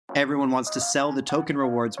Everyone wants to sell the token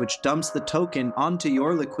rewards, which dumps the token onto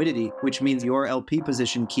your liquidity, which means your LP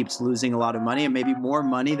position keeps losing a lot of money and maybe more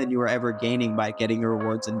money than you were ever gaining by getting your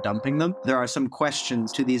rewards and dumping them. There are some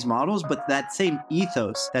questions to these models, but that same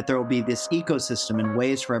ethos that there will be this ecosystem and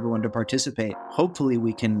ways for everyone to participate, hopefully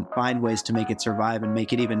we can find ways to make it survive and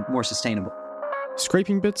make it even more sustainable.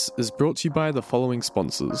 Scraping Bits is brought to you by the following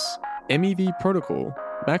sponsors. MEV Protocol.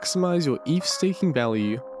 Maximize your ETH staking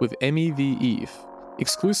value with MEV ETH.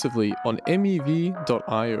 Exclusively on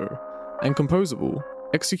mev.io, and Composable.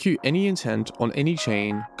 Execute any intent on any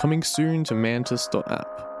chain, coming soon to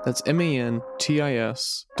mantis.app. That's mantis.app.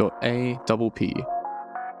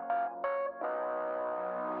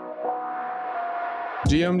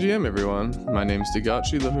 GM everyone, my name's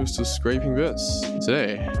Dagachi, the host of Scraping Bits.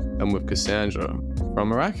 Today, I'm with Cassandra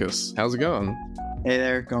from Arrakis. How's it going? Hey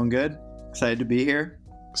there, going good. Excited to be here.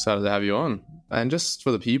 Excited to have you on. And just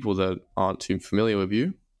for the people that aren't too familiar with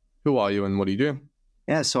you, who are you and what do you do?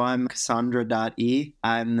 Yeah, so I'm kassandraETH.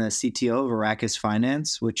 I'm the CTO of Arrakis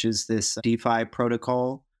Finance, which is this DeFi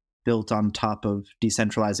protocol built on top of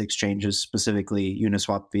decentralized exchanges, specifically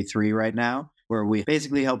Uniswap v3 right now, where we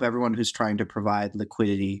basically help everyone who's trying to provide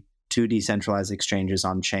liquidity to decentralized exchanges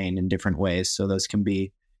on chain in different ways. So those can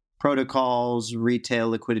be protocols, retail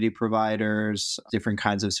liquidity providers, different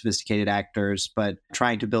kinds of sophisticated actors, but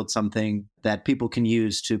trying to build something that people can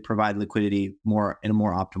use to provide liquidity in a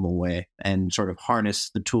more optimal way and sort of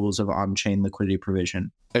harness the tools of on-chain liquidity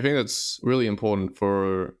provision. I think that's really important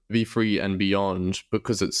for V3 and beyond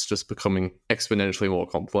because it's just becoming exponentially more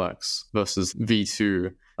complex versus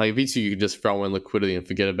V2. Like V2, you can just throw in liquidity and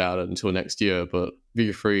forget about it until next year, but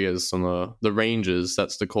V3 is on the ranges,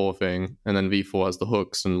 that's the core thing, and then V4 has the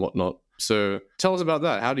hooks and whatnot. So tell us about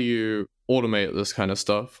that. How do you automate this kind of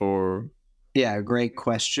stuff? Yeah, great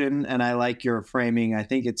question. And I like your framing. I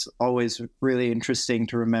think it's always really interesting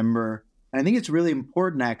to remember. I think it's really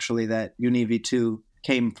important, actually, that Uni V2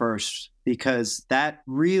 came first, because that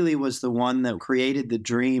really was the one that created the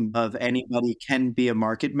dream of anybody can be a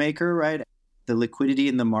market maker, right? The liquidity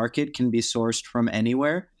in the market can be sourced from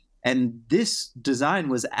anywhere. And this design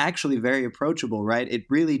was actually very approachable, right? It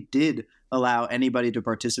really did allow anybody to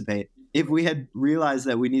participate. If we had realized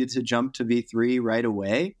that we needed to jump to V3 right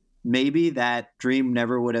away, maybe that dream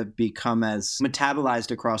never would have become as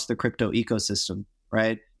metabolized across the crypto ecosystem,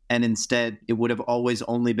 right? And instead, it would have always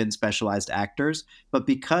only been specialized actors. But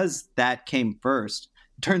because that came first,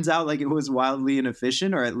 it turns out like it was wildly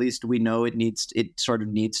inefficient, or at least we know it sort of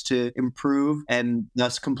needs to improve and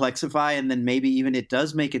thus complexify. And then maybe even it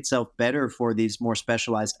does make itself better for these more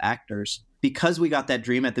specialized actors. Because we got that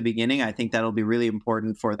dream at the beginning, I think that'll be really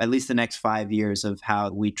important for at least the next 5 years of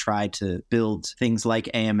how we try to build things like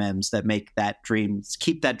AMMs that make that dream,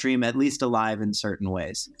 keep that dream at least alive in certain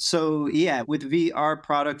ways. So yeah, with V, our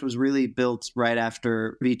product was really built right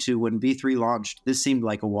after V2. When V3 launched, this seemed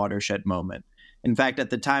like a watershed moment. In fact, at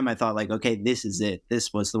the time, I thought like, okay, this is it.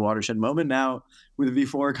 This was the watershed moment. Now, with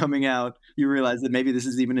V4 coming out, you realize that maybe this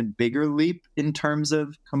is even a bigger leap in terms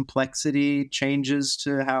of complexity changes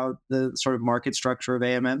to how the sort of market structure of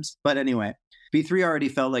AMMs. But anyway, V3 already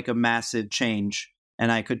felt like a massive change.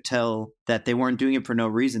 And I could tell that they weren't doing it for no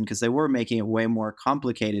reason, because they were making it way more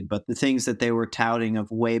complicated. But the things that they were touting of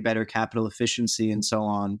way better capital efficiency and so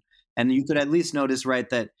on. And you could at least notice, right,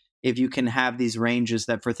 that if you can have these ranges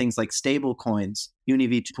that for things like stable coins,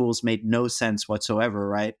 UniV pools made no sense whatsoever,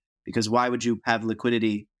 right? Because why would you have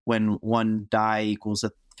liquidity when one DAI equals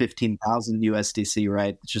 15,000 USDC,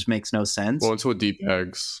 right? It just makes no sense. Well, until it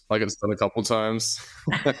depegs, like it's done a couple times.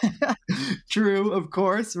 True, of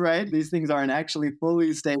course, right? These things aren't actually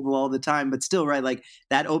fully stable all the time, but still, right? Like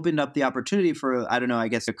that opened up the opportunity for, I don't know, I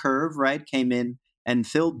guess a curve, right? Came in and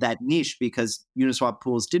filled that niche, because Uniswap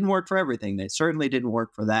pools didn't work for everything. They certainly didn't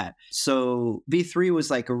work for that. So V3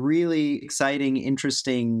 was like a really exciting,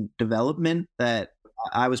 interesting development that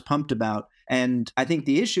I was pumped about. And I think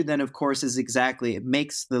the issue then, of course, is exactly it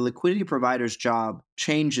makes the liquidity provider's job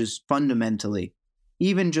changes fundamentally.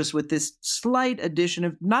 Even just with this slight addition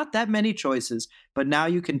of not that many choices, but now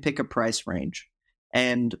you can pick a price range.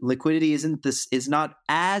 And liquidity is not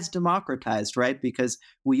as democratized, right? Because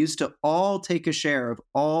we used to all take a share of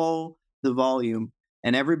all the volume,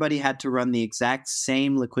 and everybody had to run the exact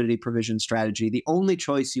same liquidity provision strategy. The only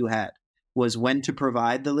choice you had was when to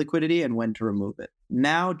provide the liquidity and when to remove it.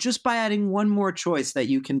 Now, just by adding one more choice that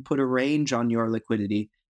you can put a range on your liquidity,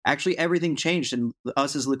 actually everything changed. And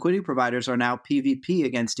us as liquidity providers are now PvP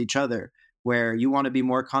against each other, where you want to be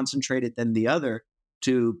more concentrated than the other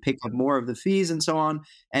to pick up more of the fees and so on.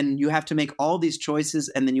 And you have to make all these choices,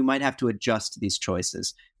 and then you might have to adjust these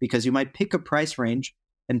choices, because you might pick a price range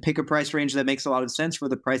and pick a price range that makes a lot of sense for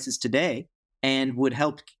the prices today and would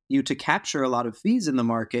help you to capture a lot of fees in the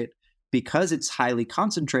market because it's highly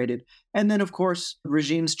concentrated. And then, of course,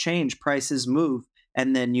 regimes change, prices move.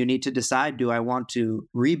 And then you need to decide, do I want to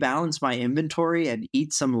rebalance my inventory and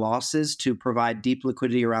eat some losses to provide deep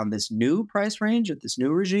liquidity around this new price range at this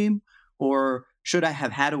new regime? Or should I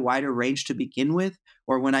have had a wider range to begin with?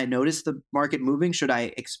 Or when I notice the market moving, should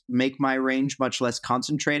I make my range much less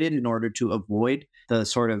concentrated in order to avoid the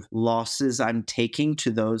sort of losses I'm taking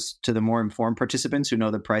to the more informed participants who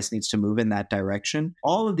know the price needs to move in that direction?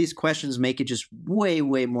 All of these questions make it just way,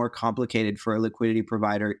 way more complicated for a liquidity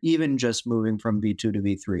provider, even just moving from V2 to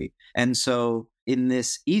V3. And so in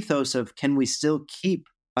this ethos of, can we still keep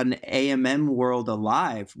an AMM world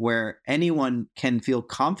alive where anyone can feel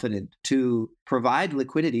confident to provide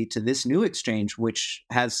liquidity to this new exchange, which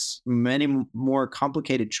has many more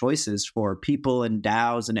complicated choices for people and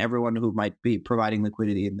DAOs and everyone who might be providing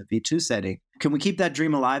liquidity in the V2 setting? Can we keep that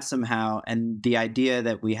dream alive somehow? And the idea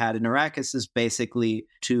that we had in Arrakis is basically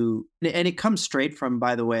and it comes straight from,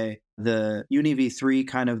 by the way, the UniV3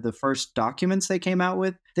 kind of the first documents they came out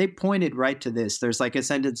with. They pointed right to this. There's like a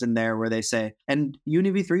sentence in there where they say, and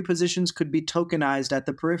UniV3 positions could be tokenized at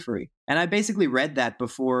the periphery. And I basically read that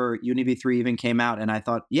before UniV3 even came out. And I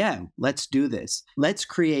thought, yeah, let's do this. Let's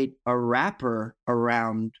create a wrapper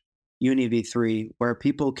around UniV3 where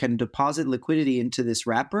people can deposit liquidity into this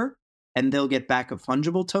wrapper and they'll get back a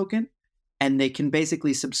fungible token. And they can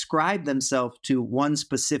basically subscribe themselves to one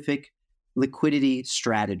specific liquidity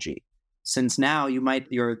strategy. Since now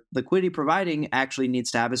your liquidity providing actually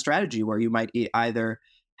needs to have a strategy where you might either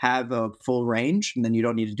have a full range and then you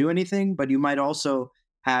don't need to do anything, but you might also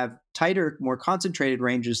have tighter, more concentrated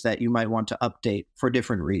ranges that you might want to update for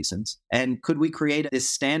different reasons. And could we create this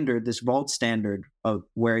standard, this vault standard of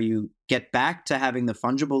where you get back to having the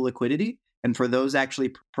fungible liquidity? And for those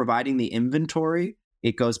actually providing the inventory,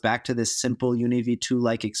 it goes back to this simple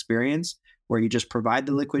UniV2-like experience where you just provide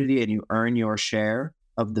the liquidity and you earn your share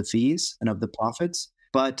of the fees and of the profits,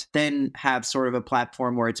 but then have sort of a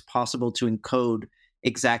platform where it's possible to encode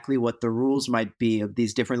exactly what the rules might be of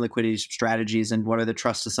these different liquidity strategies and what are the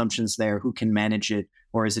trust assumptions there, who can manage it,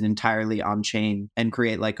 or is it entirely on-chain, and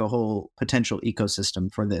create like a whole potential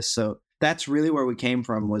ecosystem for this. So that's really where we came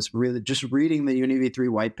from, was really just reading the UniV3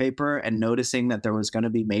 white paper and noticing that there was going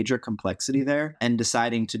to be major complexity there and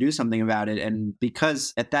deciding to do something about it. And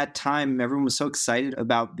because at that time, everyone was so excited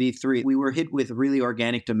about V3, we were hit with really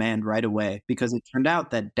organic demand right away, because it turned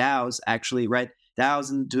out that DAOs actually,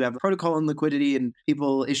 DAOs and to have protocol and liquidity and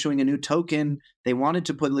people issuing a new token, they wanted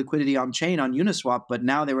to put liquidity on chain on Uniswap, but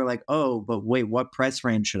now they were like, oh, but wait, what price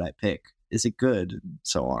range should I pick? Is it good? And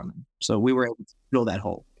so on. So we were able to fill that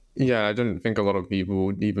hole. Yeah, I don't think a lot of people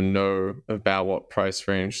would even know about what price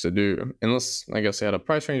range to do, unless I guess they had a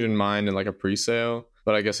price range in mind and like a pre-sale.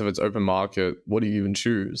 But I guess if it's open market, what do you even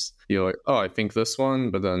choose? You're like, oh, I think this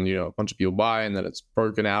one, but then, a bunch of people buy and then it's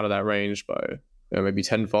broken out of that range by maybe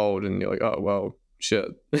tenfold, and you're like, oh, well, shit.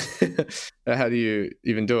 How do you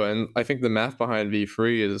even do it? And I think the math behind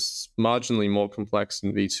V3 is marginally more complex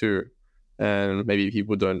than V2, and maybe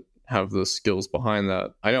people don't have the skills behind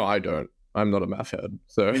that. I know I don't. I'm not a math head.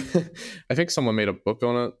 So I think someone made a book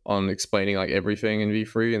on it, on explaining like everything in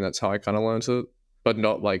V3, and that's how I kind of learned it, but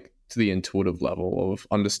not like to the intuitive level of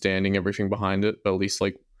understanding everything behind it, but at least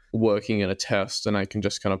like working in a test, and I can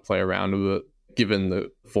just kind of play around with it given the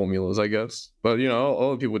formulas, I guess. But, a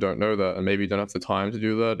lot of people don't know that, and maybe don't have the time to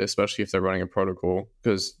do that, especially if they're running a protocol,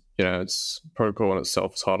 because, it's protocol in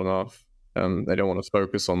itself is hard enough. They don't want to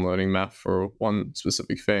focus on learning math for one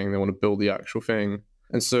specific thing. They want to build the actual thing.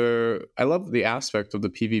 And so I love the aspect of the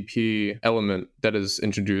PvP element that is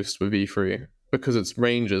introduced with V3, because it's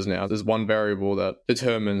ranges now. There's one variable that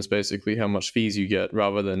determines basically how much fees you get,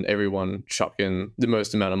 rather than everyone chuck in the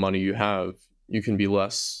most amount of money you have. You can be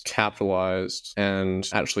less capitalized and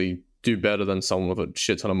actually do better than someone with a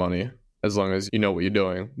shit ton of money, as long as you know what you're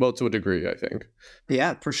doing. Well, to a degree, I think.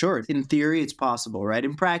 Yeah, for sure. In theory, it's possible, right?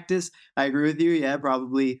 In practice, I agree with you. Yeah,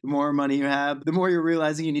 probably the more money you have, the more you're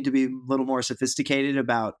realizing you need to be a little more sophisticated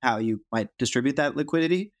about how you might distribute that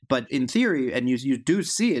liquidity. But in theory, and you do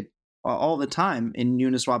see it all the time in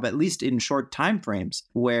Uniswap, at least in short time frames,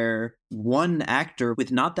 where one actor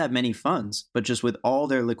with not that many funds, but just with all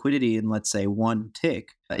their liquidity in, let's say, one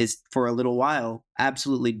tick, is for a little while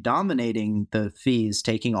absolutely dominating the fees,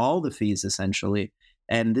 taking all the fees essentially.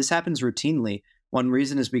 And this happens routinely. One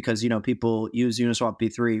reason is because, people use Uniswap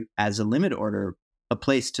V3 as a limit order, a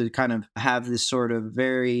place to kind of have this sort of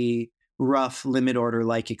very rough limit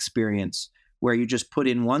order-like experience, where you just put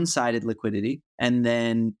in one-sided liquidity and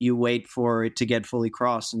then you wait for it to get fully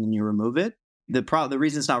crossed and then you remove it. The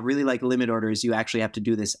reason it's not really like a limit order is you actually have to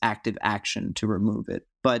do this active action to remove it.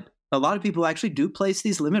 But a lot of people actually do place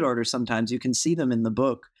these limit orders sometimes. You can see them in the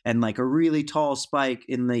book, and like a really tall spike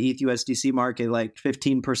in the ETH USDC market, like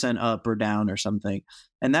 15% up or down or something.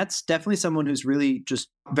 And that's definitely someone who's really just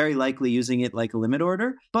very likely using it like a limit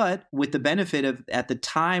order, but with the benefit of at the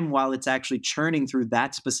time while it's actually churning through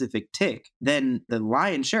that specific tick, then the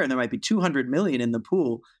lion's share, and there might be 200 million in the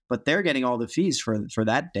pool, but they're getting all the fees for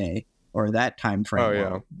that day or that time frame. Oh,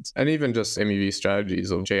 yeah. And even just MEV strategies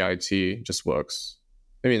of JIT just works.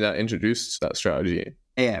 I mean, that introduced that strategy.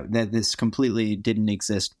 Yeah, that this completely didn't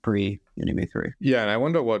exist pre-UniV3. Yeah, and I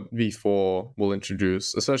wonder what V4 will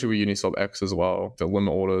introduce, especially with Uniswap X as well, the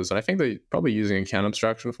limit orders. And I think they're probably using account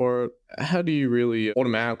abstraction for it. How do you really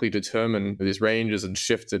automatically determine these ranges and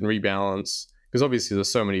shift and rebalance? Because obviously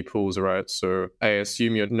there's so many pools, right? So I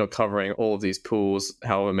assume you're not covering all of these pools,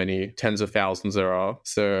 however many tens of thousands there are.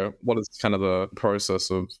 So what is kind of the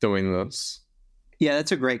process of doing this? Yeah,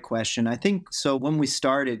 that's a great question. I think so. When we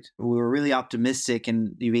started, we were really optimistic, and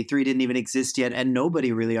UV3 didn't even exist yet, and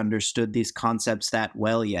nobody really understood these concepts that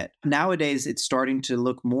well yet. Nowadays, it's starting to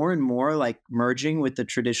look more and more like merging with the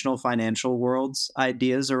traditional financial world's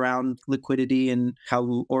ideas around liquidity and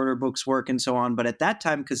how order books work and so on. But at that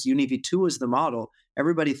time, because UniV2 was the model,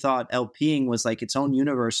 everybody thought LPing was like its own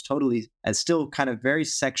universe, totally, as still kind of very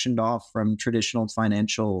sectioned off from traditional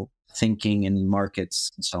financial thinking in markets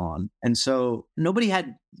and so on. And so nobody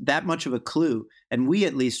had that much of a clue. And we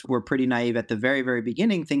at least were pretty naive at the very, very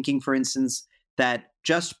beginning, thinking, for instance, that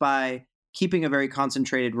just by keeping a very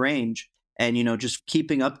concentrated range and, just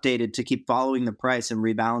keeping updated to keep following the price and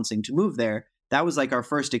rebalancing to move there, that was like our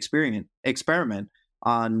first experiment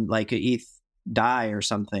on like a ETH DAI or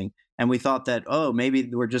something. And we thought that, maybe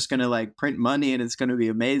we're just going to like print money and it's going to be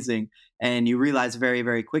amazing. And you realize very,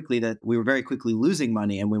 very quickly that we were very quickly losing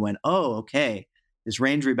money. And we went, okay, this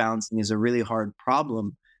range rebalancing is a really hard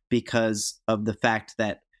problem because of the fact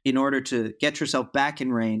that in order to get yourself back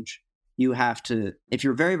in range, you have to, if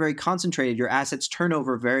you're very, very concentrated, your assets turn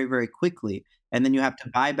over very, very quickly. And then you have to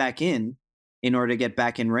buy back in order to get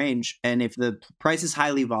back in range. And if the price is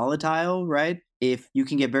highly volatile, right? If you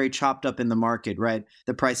can get very chopped up in the market, right?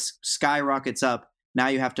 The price skyrockets up. Now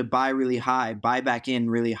you have to buy really high, buy back in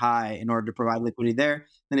really high in order to provide liquidity there.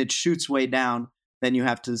 Then it shoots way down. Then you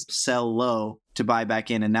have to sell low to buy back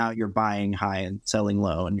in. And now you're buying high and selling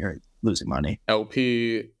low and you're losing money.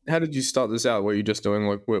 LP, how did you start this out? Were you just doing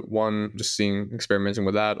like with one, just experimenting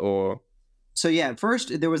with that, or? So yeah,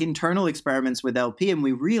 first there was internal experiments with LP, and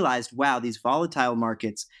we realized, wow, these volatile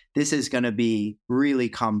markets, this is going to be really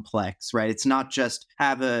complex, right? It's not just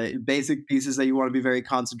have a basic pieces that you want to be very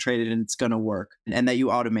concentrated and it's going to work, and that you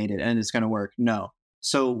automate it and it's going to work. No.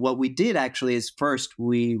 So what we did actually is first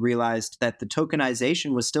we realized that the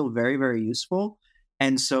tokenization was still very, very useful.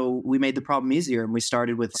 And so we made the problem easier, and we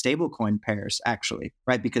started with stablecoin pairs, actually,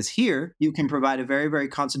 right? Because here you can provide a very, very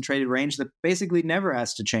concentrated range that basically never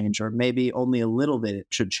has to change, or maybe only a little bit it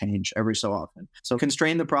should change every so often. So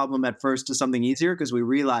constrain the problem at first to something easier, because we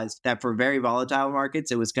realized that for very volatile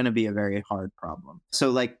markets, it was going to be a very hard problem. So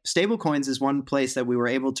like stablecoins is one place that we were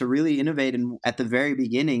able to really innovate at the very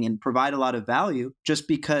beginning and provide a lot of value, just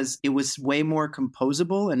because it was way more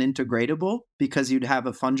composable and integratable, because you'd have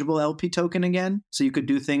a fungible LP token again. So you could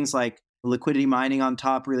do things like liquidity mining on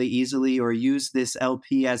top really easily, or use this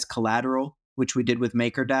LP as collateral, which we did with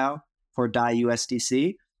MakerDAO for DAI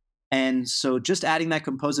USDC. And so just adding that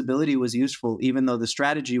composability was useful, even though the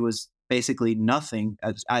strategy was basically nothing,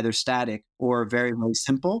 as either static or very, very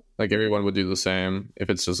simple. Like everyone would do the same if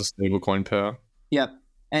it's just a stablecoin pair. Yep.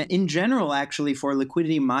 And in general, actually, for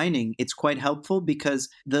liquidity mining, it's quite helpful, because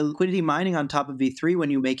the liquidity mining on top of V3, when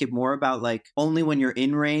you make it more about like only when you're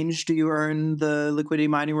in range do you earn the liquidity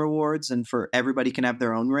mining rewards, and for everybody can have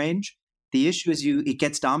their own range. The issue is it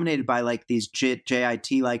gets dominated by like these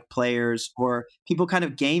JIT-like players, or people kind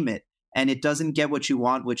of game it, and it doesn't get what you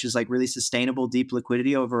want, which is like really sustainable deep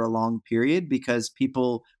liquidity over a long period, because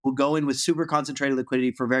people will go in with super concentrated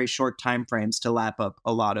liquidity for very short time frames to lap up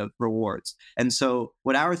a lot of rewards. And so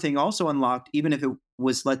what our thing also unlocked, even if it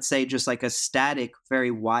was, let's say, just like a static,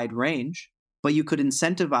 very wide range, but you could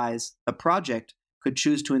incentivize, a project could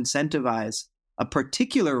choose to incentivize a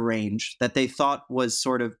particular range that they thought was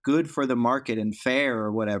sort of good for the market and fair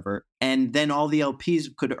or whatever. And then all the LPs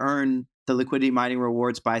could earn the liquidity mining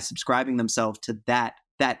rewards by subscribing themselves to that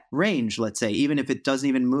range, let's say, even if it doesn't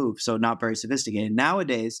even move. So not very sophisticated.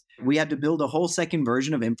 Nowadays, we had to build a whole second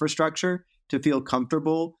version of infrastructure to feel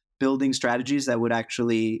comfortable building strategies that would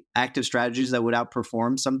actually, active strategies that would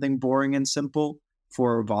outperform something boring and simple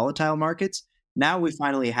for volatile markets. Now we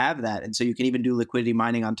finally have that. And so you can even do liquidity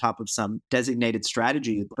mining on top of some designated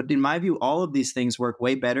strategy. But in my view, all of these things work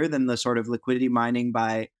way better than the sort of liquidity mining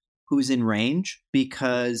by who's in range,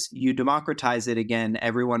 because you democratize it again.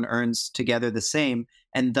 Everyone earns together the same.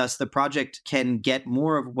 And thus the project can get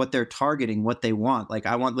more of what they're targeting, what they want. Like,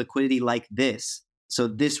 I want liquidity like this. So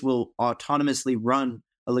this will autonomously run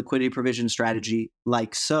a liquidity provision strategy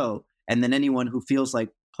like so. And then anyone who feels like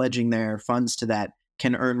pledging their funds to that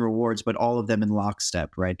can earn rewards, but all of them in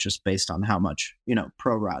lockstep, right? Just based on how much,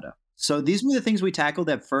 pro rata. So these were the things we tackled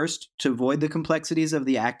at first to avoid the complexities of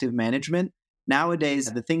the active management. Nowadays,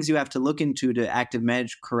 the things you have to look into to active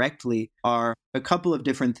manage correctly are a couple of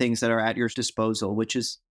different things that are at your disposal, which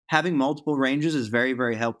is having multiple ranges is very,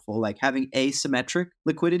 very helpful. Like having asymmetric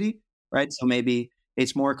liquidity, right? So maybe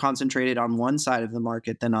it's more concentrated on one side of the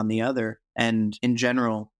market than on the other. And in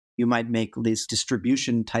general, you might make these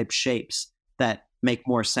distribution type shapes that make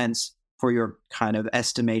more sense for your kind of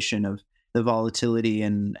estimation of the volatility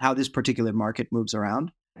and how this particular market moves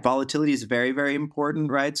around. Volatility is very, very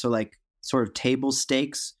important, right? So like sort of table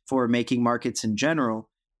stakes for making markets in general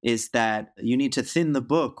is that you need to thin the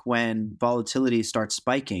book when volatility starts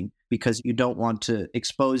spiking, because you don't want to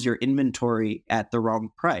expose your inventory at the wrong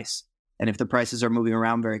price. And if the prices are moving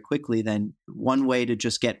around very quickly, then one way to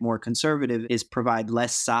just get more conservative is provide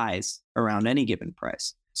less size around any given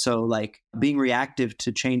price. So like being reactive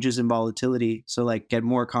to changes in volatility, so like get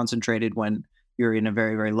more concentrated when you're in a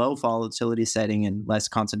very, very low volatility setting and less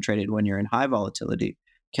concentrated when you're in high volatility,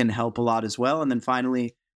 can help a lot as well. And then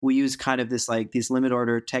finally, we use kind of this like these limit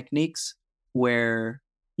order techniques where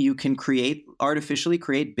you can artificially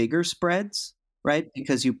create bigger spreads, right?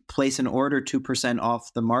 Because you place an order 2%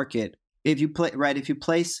 off the market. If you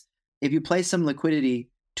place some liquidity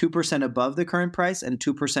 2% above the current price and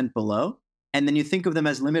 2% below, and then you think of them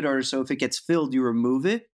as limit orders. So if it gets filled, you remove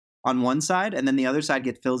it on one side, and then the other side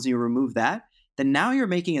gets filled, so you remove that. Then now you're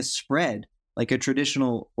making a spread, like a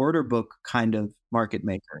traditional order book kind of market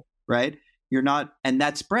maker, right? You're not, and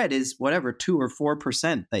that spread is whatever, 2 or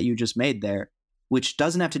 4% that you just made there, which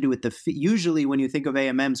doesn't have to do with the fee. Usually when you think of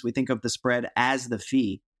AMMs, we think of the spread as the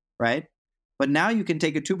fee, right? But now you can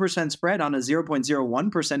take a 2% spread on a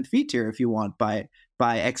 0.01% fee tier if you want by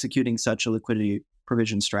executing such a liquidity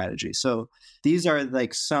provision strategy. So these are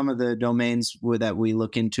like some of the domains that we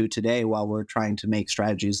look into today while we're trying to make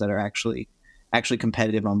strategies that are actually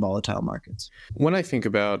competitive on volatile markets. When I think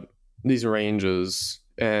about these ranges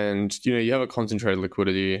and, you have a concentrated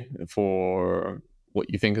liquidity for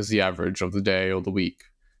what you think is the average of the day or the week,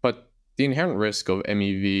 but the inherent risk of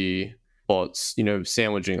MEV bots,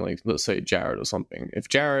 sandwiching, like let's say Jared or something. If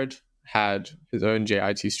Jared had his own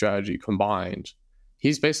JIT strategy combined,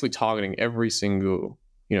 he's basically targeting every single,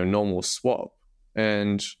 normal swap.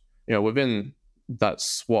 And, within that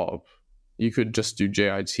swap, you could just do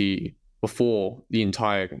JIT before the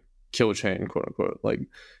entire kill chain, quote unquote. Like,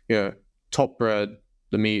 top bread,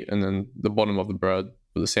 the meat, and then the bottom of the bread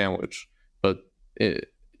for the sandwich. But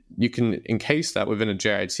you can encase that within a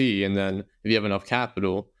JIT, and then if you have enough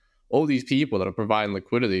capital, all these people that are providing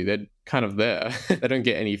liquidity, they're kind of there. They don't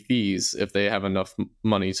get any fees if they have enough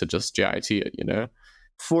money to just JIT it,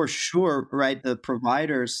 For sure, right? The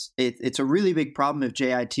providers, it's a really big problem if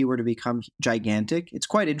JIT were to become gigantic. It's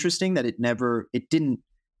quite interesting that it didn't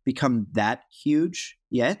become that huge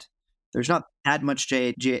yet. There's not that much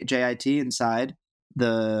JIT inside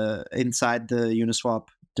the Uniswap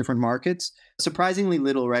different markets. Surprisingly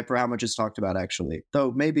little, right, for how much it's talked about actually.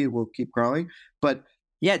 Though maybe it will keep growing. But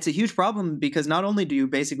yeah, it's a huge problem because not only do you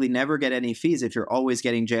basically never get any fees if you're always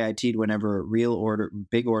getting JIT'd whenever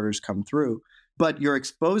big orders come through, but you're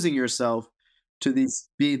exposing yourself to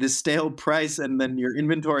the stale price and then your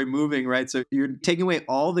inventory moving, right? So you're taking away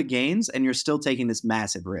all the gains and you're still taking this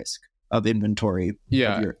massive risk of inventory.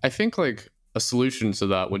 Yeah, I think like a solution to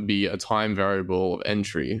that would be a time variable of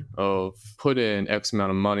entry of put in X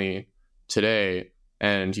amount of money today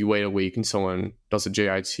and you wait a week and someone does a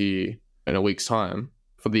JIT in a week's time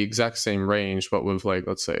for the exact same range, but with like,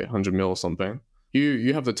 let's say 100 mil or something.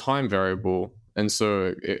 You have the time variable. And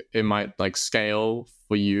so it might like scale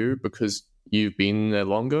for you because you've been there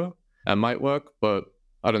longer. It might work, but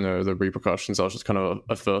I don't know, the repercussions are just kind of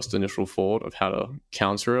a first initial thought of how to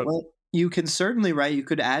counter it. Well, you can certainly, right? You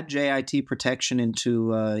could add JIT protection into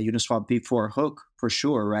Uniswap V4 hook for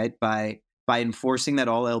sure, right? By enforcing that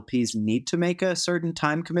all LPs need to make a certain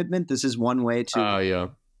time commitment. This is one way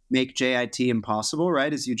to make JIT impossible,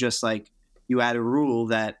 right? Is you add a rule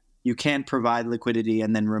that you can't provide liquidity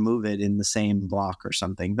and then remove it in the same block or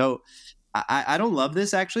something. Though I don't love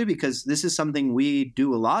this actually, because this is something we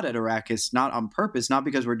do a lot at Arrakis, not on purpose, not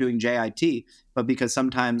because we're doing JIT, but because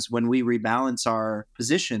sometimes when we rebalance our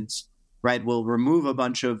positions, right, we'll remove a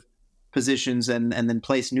bunch of positions and then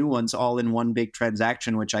place new ones all in one big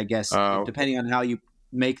transaction, which I guess, depending on how you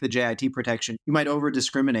make the JIT protection, you might over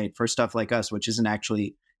discriminate for stuff like us, which isn't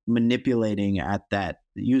actually manipulating at that,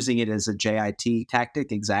 using it as a JIT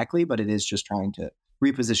tactic exactly, but it is just trying to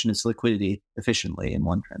reposition its liquidity efficiently in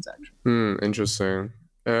one transaction. Interesting.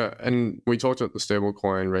 And we talked about the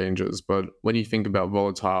stablecoin ranges, but when you think about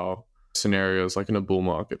volatile scenarios like in a bull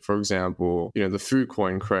market, for example, the food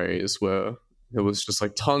coin craze where there was just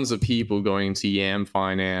like tons of people going into Yam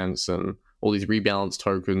Finance and all these rebalance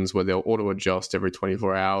tokens where they'll auto adjust every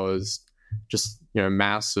 24 hours, just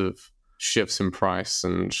massive shifts in price.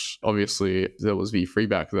 And obviously if there was V3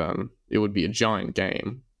 back then, it would be a giant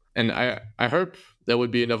game. And I hope there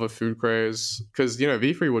would be another food craze, because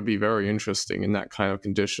V3 would be very interesting in that kind of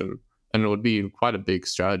condition, and it would be quite a big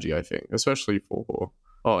strategy, I think, especially for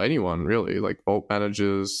anyone really, like vault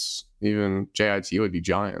managers. Even JIT would be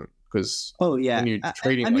giant, because when you're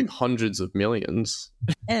trading hundreds of millions.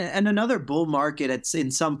 And another bull market, it's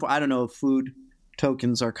in some, I don't know if food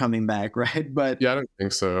tokens are coming back, right? But yeah, I don't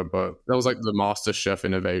think so, but that was like the Master Chef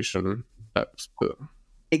innovation.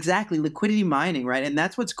 Exactly. Liquidity mining, right? And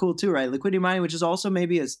that's what's cool too, right? Liquidity mining, which is also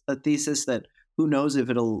maybe a thesis that who knows if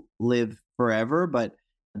it'll live forever, but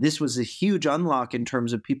this was a huge unlock in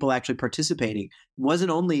terms of people actually participating. It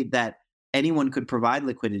wasn't only that anyone could provide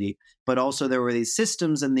liquidity, but also there were these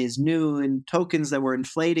systems and these new tokens that were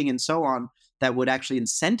inflating and so on that would actually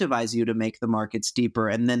incentivize you to make the markets deeper.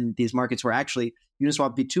 And then these markets were actually,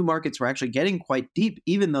 Uniswap V2 markets were actually getting quite deep,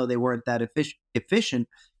 even though they weren't that efficient,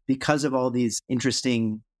 because of all these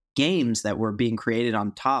interesting games that were being created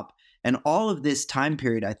on top. And all of this time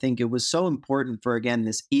period, I think it was so important for, again,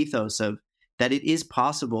 this ethos of that it is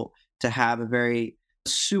possible to have a very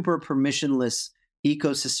super permissionless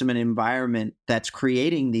ecosystem and environment that's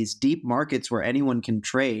creating these deep markets where anyone can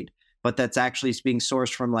trade, but that's actually being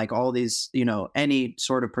sourced from like all these, any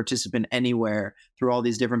sort of participant anywhere through all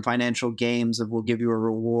these different financial games of we'll give you a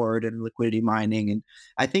reward and liquidity mining. And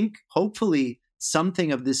I think hopefully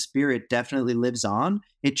something of this spirit definitely lives on.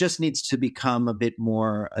 It just needs to become a bit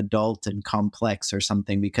more adult and complex or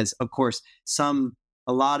something, because of course,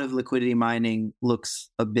 a lot of liquidity mining looks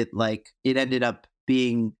a bit like it ended up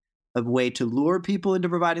being a way to lure people into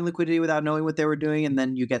providing liquidity without knowing what they were doing. And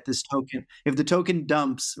then you get this token. If the token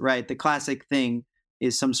dumps, right, the classic thing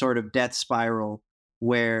is some sort of death spiral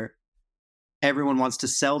where everyone wants to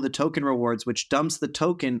sell the token rewards, which dumps the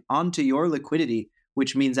token onto your liquidity,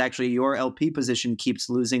 which means actually your LP position keeps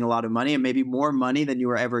losing a lot of money, and maybe more money than you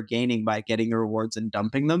were ever gaining by getting your rewards and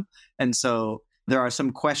dumping them. And so there are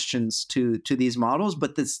some questions to these models,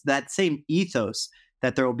 but that same ethos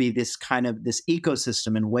that there will be this kind of this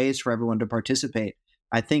ecosystem and ways for everyone to participate.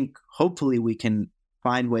 I think hopefully we can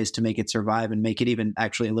find ways to make it survive and make it even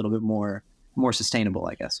actually a little bit more sustainable,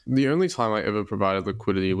 I guess. The only time I ever provided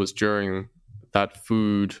liquidity was during that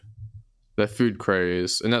food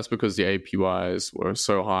craze, and that's because the APYs were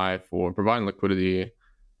so high for providing liquidity.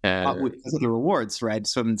 And because of the rewards, right?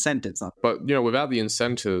 Some incentives. But, without the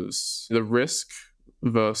incentives, the risk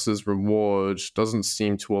versus reward doesn't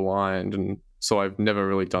seem to align. And so I've never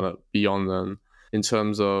really done it beyond them in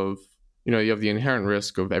terms of, you have the inherent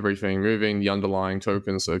risk of everything moving the underlying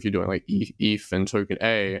token. So if you're doing like ETH and token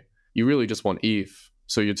A, you really just want ETH.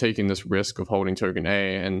 So you're taking this risk of holding token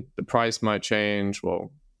A, and the price might change.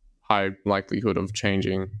 Well, high likelihood of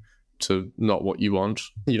changing to not what you want.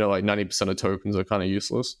 Like 90% of tokens are kind of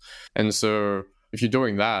useless. And so if you're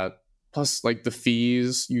doing that, plus like the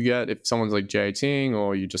fees you get if someone's like JITing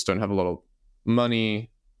or you just don't have a lot of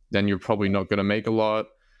money, then you're probably not going to make a lot.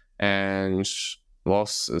 And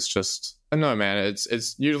loss is just, I don't know, man,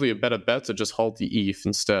 it's usually a better bet to just hold the ETH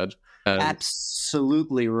instead.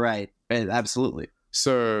 Absolutely right. Absolutely.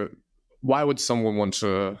 So why would someone want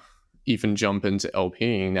to even jump into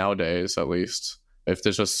LPing nowadays, at least, if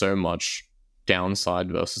there's just so much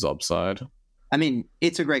downside versus upside? I mean,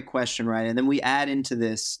 it's a great question, right? And then we add into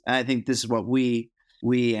this, and I think this is what we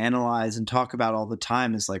analyze and talk about all the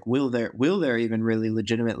time, is like, will there even really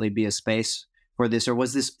legitimately be a space for this? Or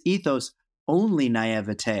was this ethos only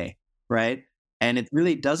naivete, right? And it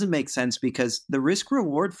really doesn't make sense, because the risk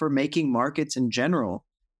reward for making markets in general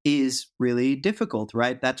is really difficult,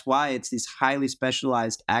 right? That's why it's these highly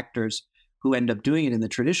specialized actors who end up doing it in the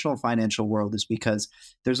traditional financial world, is because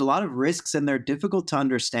there's a lot of risks and they're difficult to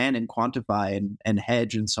understand and quantify and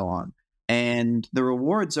hedge and so on. And the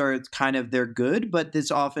rewards are kind of, they're good, but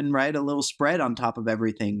it's often, right, a little spread on top of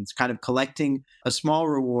everything. It's kind of collecting a small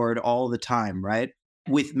reward all the time, right?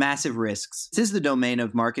 With massive risks. This is the domain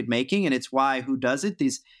of market making, and it's why who does it?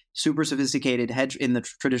 These super sophisticated hedge in the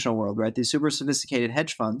traditional world, right? These super sophisticated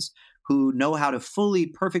hedge funds who know how to fully,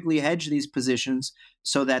 perfectly hedge these positions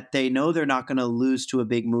so that they know they're not going to lose to a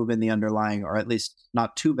big move in the underlying, or at least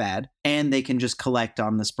not too bad. And they can just collect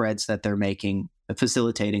on the spreads that they're making,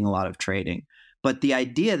 facilitating a lot of trading. But the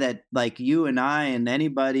idea that like you and I and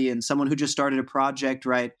anybody and someone who just started a project,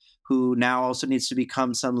 right, who now also needs to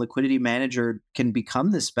become some liquidity manager can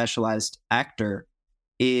become this specialized actor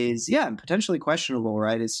is, potentially questionable,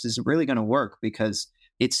 right? It's just really going to work because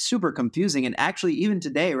it's super confusing. And actually, even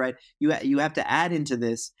today, right, you have to add into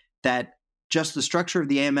this that just the structure of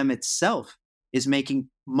the AMM itself is making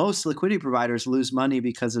most liquidity providers lose money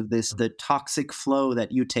because of this. The toxic flow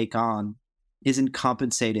that you take on isn't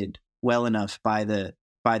compensated well enough by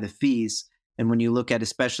the fees. And when you look at,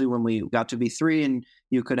 especially when we got to V3 and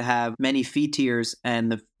you could have many fee tiers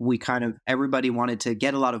and everybody wanted to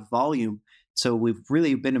get a lot of volume. So we've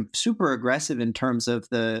really been super aggressive in terms of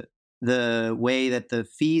the way that the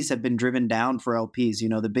fees have been driven down for LPs. You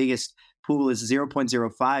know, the biggest pool is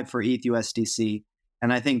 0.05 for ETH USDC.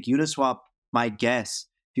 And I think Uniswap, my guess,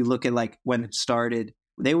 if you look at like when it started,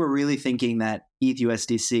 they were really thinking that ETH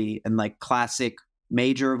USDC and like classic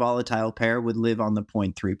major volatile pair would live on the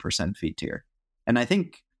 0.3% fee tier. And I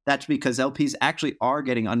think that's because LPs actually are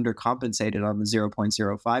getting undercompensated on the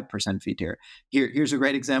 0.05% fee tier. Here's a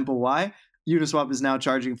great example why. Uniswap is now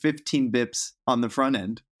charging 15 bips on the front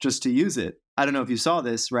end just to use it. I don't know if you saw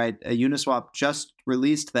this, right? Uniswap just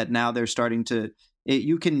released that now they're starting to,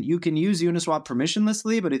 you can use Uniswap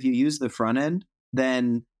permissionlessly, but if you use the front end,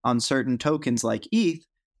 then on certain tokens like ETH,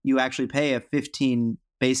 you actually pay a 15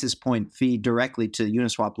 basis point fee directly to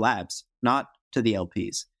Uniswap Labs, not to the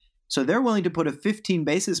LPs. So they're willing to put a 15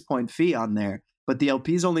 basis point fee on there, but the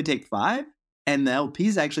LPs only take 5, and the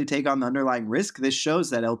LPs actually take on the underlying risk. This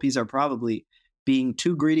shows that LPs are probably being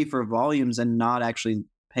too greedy for volumes and not actually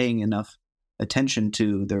paying enough attention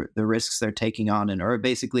to the risks they're taking on, and or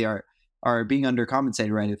basically are being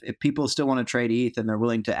undercompensated, right? If people still want to trade ETH and they're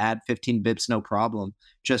willing to add 15 bips, no problem,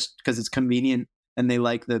 just because it's convenient and they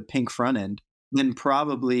like the pink front end, then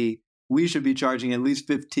probably we should be charging at least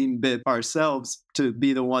 15 bit ourselves to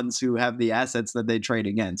be the ones who have the assets that they trade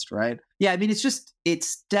against, right? Yeah, I mean,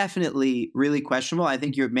 it's definitely really questionable. I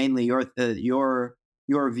think mainly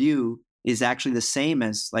your view is actually the same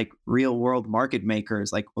as like real world market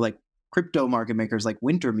makers, like crypto market makers like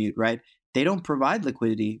Wintermute, right? They don't provide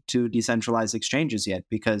liquidity to decentralized exchanges yet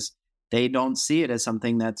because they don't see it as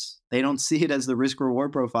something they don't see it as the risk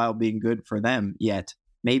reward profile being good for them yet.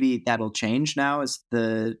 Maybe that'll change now as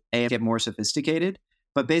the AM get more sophisticated.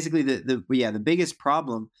 But basically, the biggest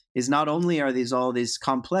problem is not only are all these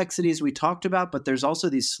complexities we talked about, but there's also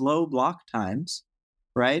these slow block times,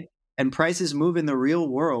 right? And prices move in the real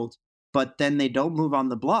world, but then they don't move on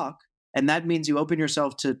the block. And that means you open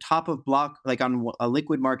yourself to top of block, like on a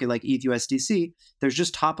liquid market like ETH USDC, there's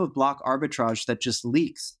just top of block arbitrage that just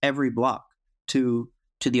leaks every block to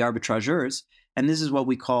the arbitrageurs. And this is what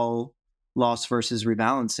we call loss versus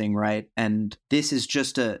rebalancing, right? And this is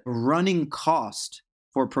just a running cost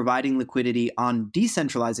for providing liquidity on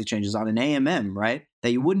decentralized exchanges, on an AMM, right?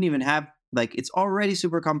 That you wouldn't even have, like, it's already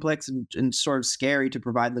super complex and sort of scary to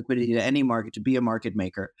provide liquidity to any market, to be a market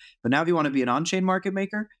maker. But now if you want to be an on-chain market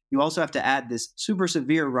maker, you also have to add this super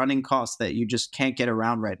severe running cost that you just can't get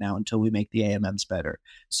around right now until we make the AMMs better.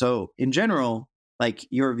 So in general, like,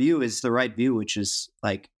 your view is the right view, which is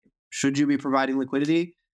like, should you be providing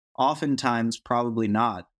liquidity? Oftentimes, probably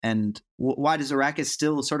not. And why does Arrakis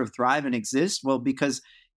still sort of thrive and exist? Well, because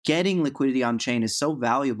getting liquidity on chain is so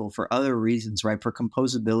valuable for other reasons, right? For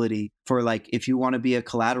composability, for like if you want to be a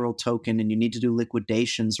collateral token and you need to do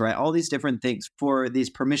liquidations, right? All these different things for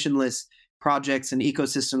these permissionless projects and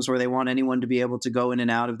ecosystems where they want anyone to be able to go in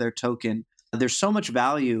and out of their token. There's so much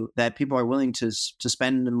value that people are willing to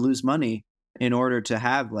spend and lose money in order to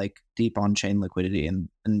have like deep on-chain liquidity.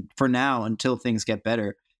 And for now, until things get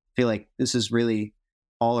better, I feel like this is really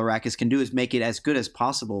all Arrakis can do is make it as good as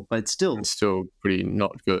possible, but it's still pretty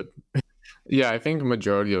not good. Yeah, I think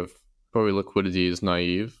majority of probably liquidity is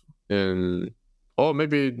naive, or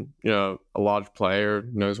maybe a large player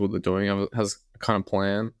knows what they're doing, has a kind of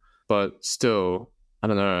plan, but still, I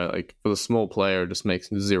don't know. Like for the small player, it just makes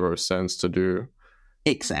 0 sense to do.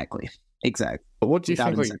 Exactly. But what do you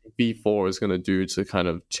think like V4 is going to do to kind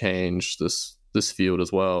of change this field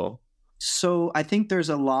as well? So I think there's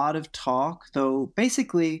a lot of talk, though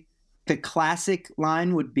basically the classic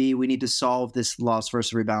line would be we need to solve this loss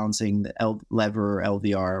versus rebalancing, the lever or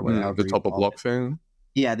LVR, whatever. The top of block thing.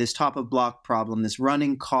 Yeah, this top of block problem, this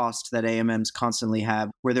running cost that AMMs constantly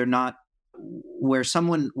have, where they're not,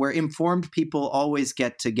 where informed people always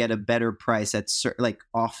get a better price at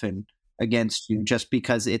often against you just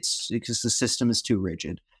because the system is too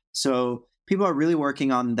rigid. So people are really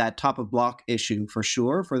working on that top of block issue for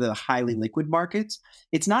sure for the highly liquid markets.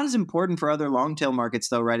 It's not as important for other long tail markets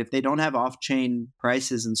though, right? If they don't have off-chain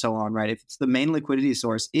prices and so on, right? If it's the main liquidity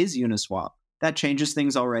source is Uniswap, that changes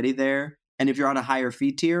things already there. And if you're on a higher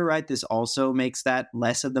fee tier, right, this also makes that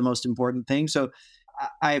less of the most important thing. So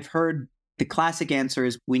I've heard the classic answer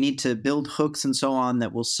is we need to build hooks and so on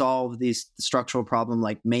that will solve these structural problem,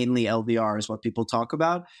 like mainly LVR is what people talk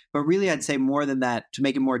about. But really, I'd say more than that, to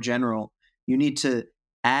make it more general, you need to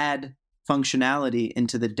add functionality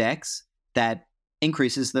into the DEX that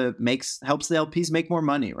helps the LPs make more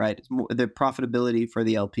money, right? The profitability for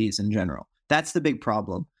the LPs in general. That's the big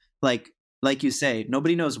problem. Like you say,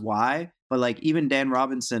 nobody knows why, but like even Dan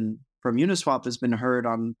Robinson from Uniswap has been heard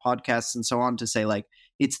on podcasts and so on to say like,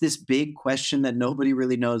 it's this big question that nobody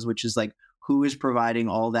really knows, which is like, who is providing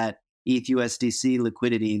all that ETH USDC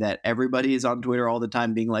liquidity that everybody is on Twitter all the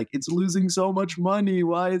time being like, it's losing so much money.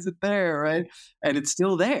 Why is it there? Right. And it's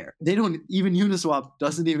still there. Even Uniswap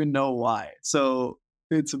doesn't even know why. So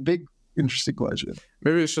it's a big, interesting question.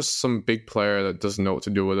 Maybe it's just some big player that doesn't know what to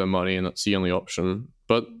do with their money and that's the only option.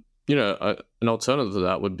 But, an alternative to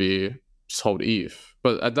that would be just hold ETH.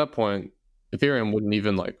 But at that point, Ethereum wouldn't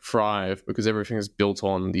even like thrive because everything is built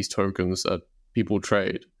on these tokens that people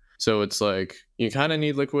trade. So it's like you kind of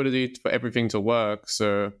need liquidity for everything to work.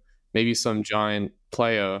 So maybe some giant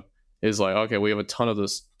player is like, okay, we have a ton of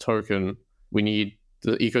this token. We need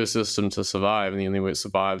the ecosystem to survive. And the only way it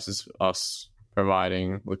survives is us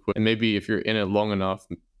providing liquidity. And maybe if you're in it long enough,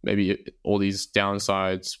 maybe all these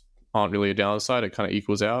downsides aren't really a downside. It kind of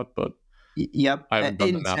equals out. But yep, I haven't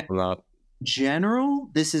done the math on that. General,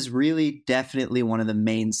 this is really definitely one of the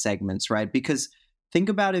main segments, right? Because think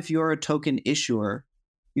about if you're a token issuer,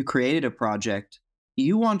 you created a project,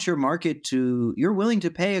 you want your market you're willing to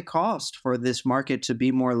pay a cost for this market to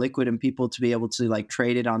be more liquid and people to be able to like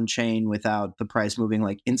trade it on chain without the price moving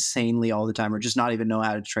like insanely all the time or just not even know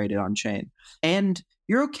how to trade it on chain. And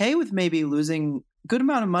you're okay with maybe losing a good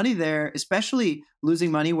amount of money there, especially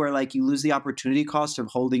losing money where like you lose the opportunity cost of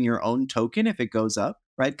holding your own token if it goes up,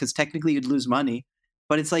 right? Because technically you'd lose money,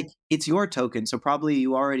 but it's like, it's your token. So probably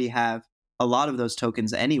you already have a lot of those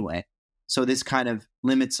tokens anyway. So this kind of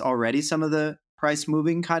limits already some of the price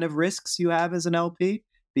moving kind of risks you have as an LP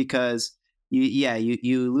because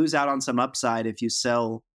you lose out on some upside if you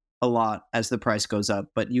sell a lot as the price goes up,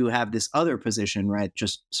 but you have this other position, right?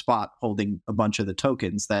 Just spot holding a bunch of the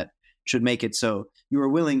tokens that should make it so you were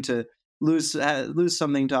willing to lose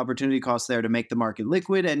something to opportunity cost there to make the market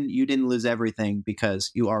liquid, and you didn't lose everything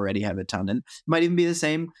because you already have a ton. And it might even be the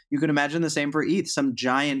same. You can imagine the same for ETH. Some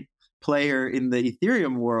giant player in the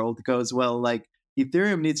Ethereum world goes, well, like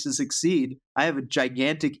Ethereum needs to succeed. I have a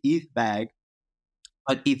gigantic ETH bag,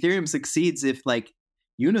 but Ethereum succeeds if like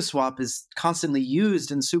Uniswap is constantly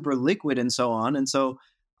used and super liquid and so on. And so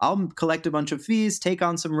I'll collect a bunch of fees, take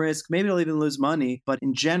on some risk. Maybe I'll even lose money, but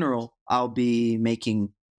in general,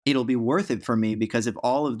 it'll be worth it for me because if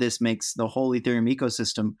all of this makes the whole Ethereum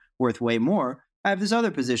ecosystem worth way more, I have this other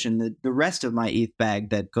position, the rest of my ETH bag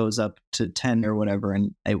that goes up to 10 or whatever,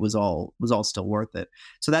 and it was all still worth it.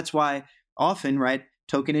 So that's why often, right,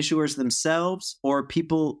 token issuers themselves or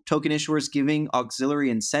token issuers giving auxiliary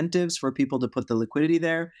incentives for people to put the liquidity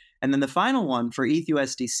there. And then the final one for ETH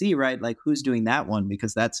USDC, right, like who's doing that one?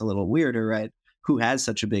 Because that's a little weirder, right? Who has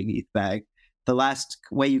such a big ETH bag? The last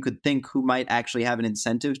way you could think who might actually have an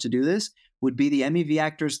incentive to do this would be the MEV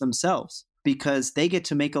actors themselves, because they get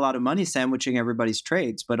to make a lot of money sandwiching everybody's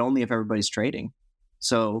trades, but only if everybody's trading.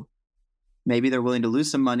 So maybe they're willing to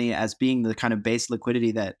lose some money as being the kind of base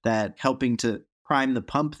liquidity that helping to prime the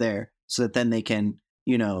pump there so that then they can,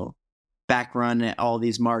 back run all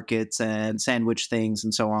these markets and sandwich things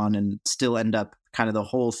and so on and still end up kind of the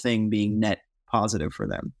whole thing being net positive for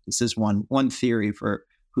them. This is one theory for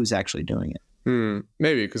who's actually doing it.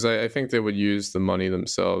 Maybe, because I think they would use the money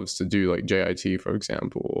themselves to do like JIT, for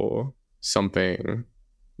example, or something.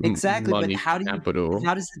 Exactly, money but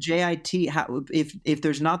how does the JIT? If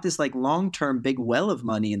there's not this like long-term big well of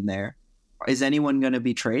money in there, is anyone going to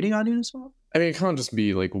be trading on Uniswap? I mean, it can't just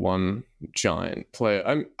be like one giant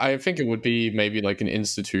player. I think it would be maybe like an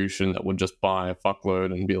institution that would just buy a fuckload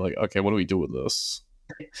and be like, okay, what do we do with this?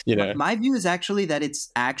 My view is actually that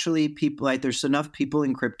it's actually people, like there's enough people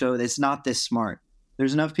in crypto that's not this smart.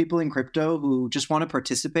 there's enough people in crypto who just want to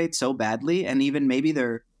participate so badly, and even maybe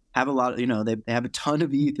they're have a lot, they have a ton of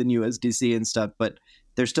ETH and USDC and stuff, but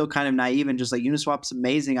they're still kind of naive and just like, Uniswap's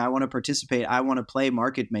amazing. I want to participate. I want to play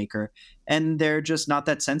market maker. And they're just not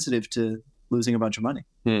that sensitive to losing a bunch of money.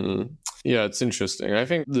 Mm-hmm. Yeah, it's interesting. I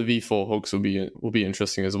think the V4 hooks will be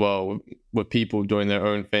interesting as well, with people doing their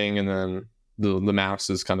own thing and then the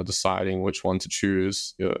masses kind of deciding which one to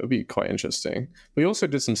choose. It'll be quite interesting. We also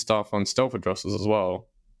did some stuff on stealth addresses as well,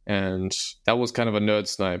 and that was kind of a nerd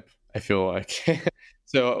snipe, I feel like.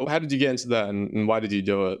 So how did you get into that, and why did you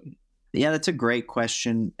do it? Yeah, that's a great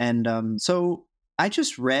question. And so I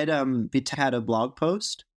just read Vitalik had a blog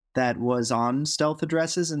post that was on stealth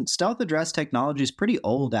addresses, and stealth address technology is pretty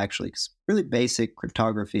old, actually. It's really basic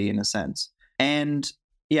cryptography in a sense. And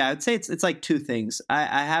yeah, I'd say it's like two things.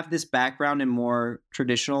 I have this background in more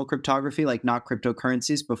traditional cryptography, like not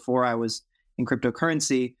cryptocurrencies. Before I was in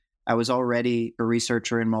cryptocurrency, I was already a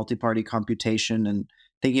researcher in multi-party computation and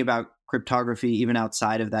thinking about cryptography even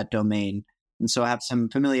outside of that domain. And so I have some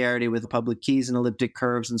familiarity with public keys and elliptic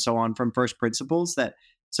curves and so on from first principles that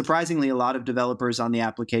surprisingly a lot of developers on the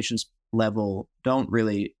applications level don't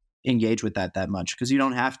really engage with that much, because you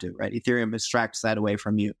don't have to, right? Ethereum abstracts that away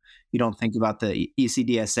from you. You don't think about the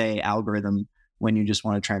ECDSA algorithm when you just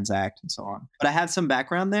want to transact and so on. But I have some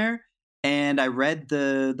background there, and I read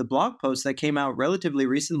the blog post that came out relatively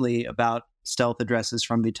recently about stealth addresses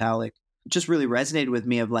from Vitalik. It just really resonated with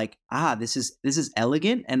me of like, this is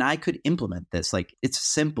elegant, and I could implement this. Like, it's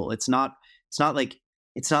simple. It's not like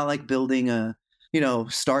building a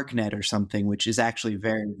Starknet or something, which is actually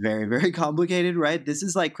very, very, very complicated, right? This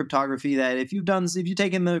is like cryptography that if you've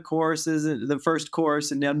taken the courses, the first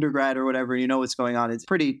course in undergrad or whatever, you know what's going on. It's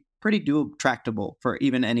pretty tractable for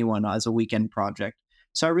even anyone as a weekend project.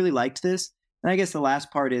 So I really liked this. And I guess the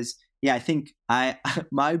last part is, I think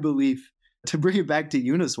my belief, to bring it back to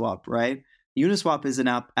Uniswap, right? Uniswap is an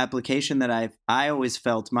application that I always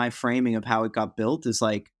felt my framing of how it got built is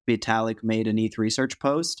like Vitalik made an ETH research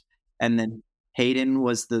post, and then Hayden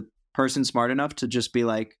was the person smart enough to just be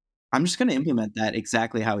like, I'm just going to implement that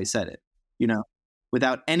exactly how he said it,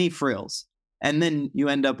 without any frills. And then you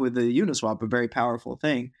end up with a Uniswap, a very powerful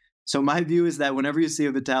thing. So my view is that whenever you see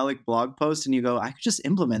a Vitalik blog post and you go, I could just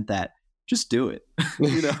implement that, just do it.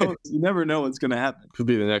 You never know what's going to happen. Could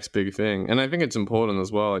be the next big thing. And I think it's important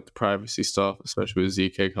as well, like the privacy stuff, especially with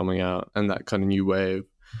ZK coming out and that kind of new wave.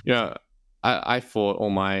 I thought all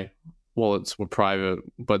my wallets were private,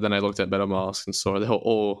 but then I looked at MetaMask and saw they were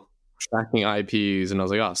all tracking IPs, and I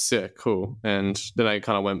was like, sick, cool. And then I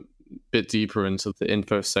kind of went a bit deeper into the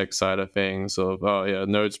InfoSec side of things of,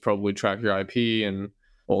 nodes probably track your IP and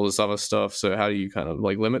all this other stuff. So how do you kind of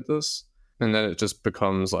like limit this? And then it just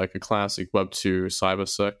becomes like a classic Web2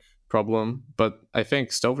 cybersec problem. But I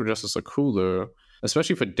think stealth addresses are cooler,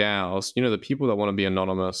 especially for DAOs. The people that want to be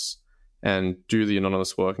anonymous and do the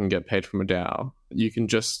anonymous work and get paid from a DAO, you can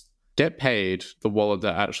just get paid the wallet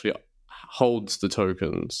that actually holds the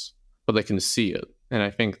tokens, but they can see it. And I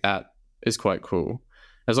think that is quite cool,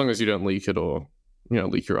 as long as you don't leak it or,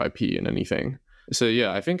 leak your IP in anything. So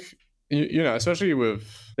yeah, I think, especially with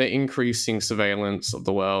the increasing surveillance of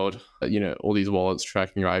the world, all these wallets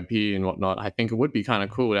tracking your IP and whatnot, I think it would be kind of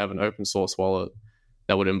cool to have an open source wallet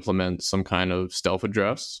that would implement some kind of stealth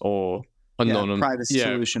address or anonymous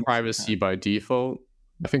solution. Privacy by default.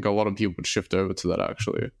 I think a lot of people would shift over to that,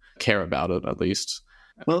 actually care about it at least.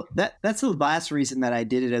 Well, that's the last reason that I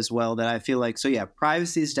did it as well, that I feel like,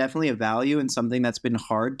 privacy is definitely a value and something that's been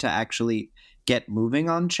hard to actually get moving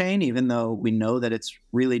on chain, even though we know that it's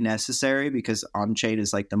really necessary, because on chain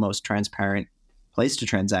is like the most transparent place to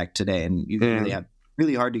transact today, and you really have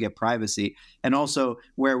really hard to get privacy. And also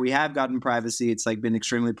where we have gotten privacy, it's like been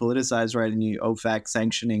extremely politicized, right? And OFAC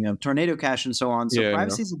sanctioning of Tornado Cash and so on. So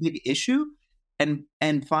privacy is a big issue.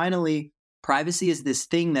 And finally, privacy is this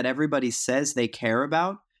thing that everybody says they care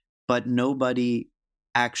about, but nobody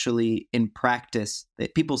actually in practice,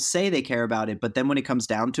 people say they care about it, but then when it comes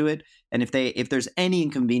down to it, and if there's any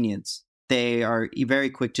inconvenience, they are very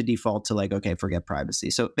quick to default to like, okay, forget privacy.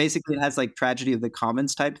 So basically it has like tragedy of the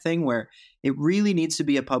commons type thing, where it really needs to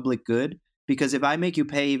be a public good, because if I make you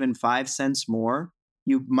pay even 5 cents more,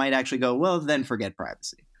 you might actually go, well, then forget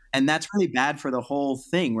privacy. And that's really bad for the whole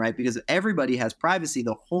thing, right? Because if everybody has privacy,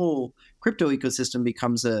 the whole crypto ecosystem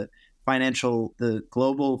becomes the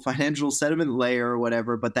global financial settlement layer or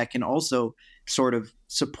whatever, but that can also sort of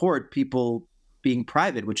support people being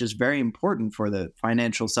private, which is very important for the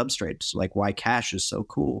financial substrates, like why cash is so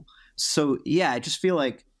cool. So yeah, I just feel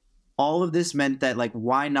like all of this meant that, like,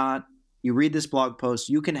 why not? You read this blog post,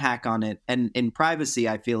 you can hack on it. And in privacy,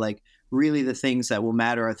 I feel like really the things that will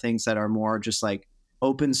matter are things that are more just like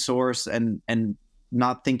open source and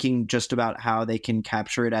not thinking just about how they can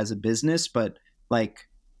capture it as a business, but like,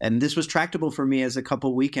 and this was tractable for me as a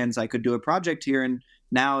couple weekends. I could do a project here, and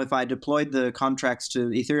now if I deployed the contracts to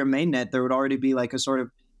Ethereum mainnet, there would already be like a sort of,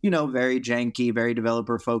 very janky, very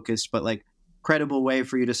developer focused, but like credible way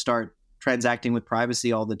for you to start transacting with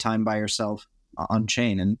privacy all the time by yourself on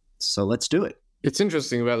chain. And so let's do it. It's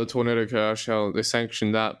interesting about the Tornado Cache, how they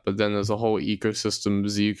sanctioned that, but then there's a whole ecosystem of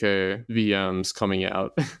ZK VMs coming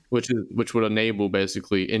out, which would enable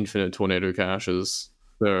basically infinite Tornado Caches.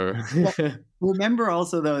 So remember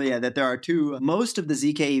also though, that there are most of the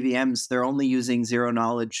ZK EVMs, they're only using zero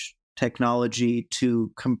knowledge technology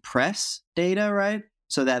to compress data, right?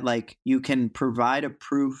 So that like you can provide a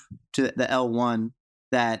proof to the L1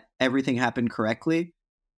 that everything happened correctly,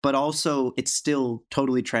 but also it's still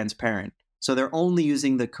totally transparent. So they're only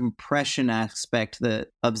using the compression aspect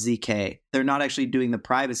of ZK. They're not actually doing the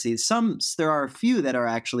privacy. There are a few that are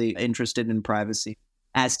actually interested in privacy.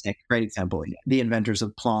 Aztec, great example. Yeah. The inventors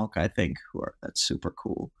of Plonk, I think, that's super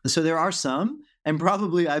cool. So there are some, and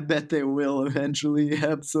probably I bet they will eventually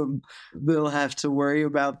they'll have to worry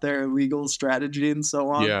about their legal strategy and so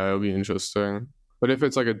on. Yeah, it'll be interesting. But if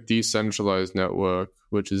it's like a decentralized network,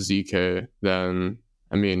 which is ZK, then,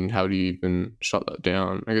 I mean, how do you even shut that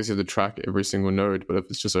down? I guess you have to track every single node, but if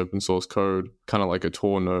it's just open source code, kind of like a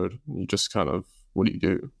Tor node, you just what do you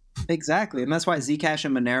do? Exactly. And that's why Zcash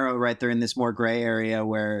and Monero, right, they're in this more gray area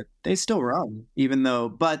where they still run,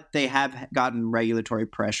 but they have gotten regulatory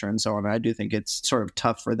pressure and so on. I do think it's sort of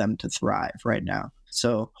tough for them to thrive right now.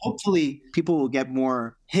 So hopefully people will get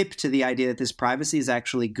more hip to the idea that this privacy is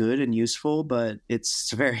actually good and useful, but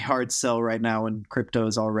it's a very hard sell right now when crypto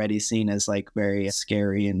is already seen as like very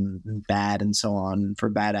scary and bad and so on for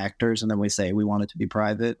bad actors. And then we say we want it to be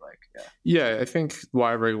private. Yeah, I think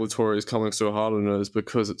why regulatory is coming so hard on it is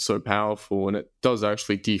because it's so powerful and it does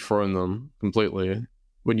actually dethrone them completely.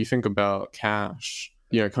 When you think about cash,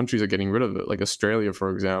 countries are getting rid of it. Like Australia,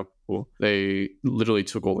 for example, they literally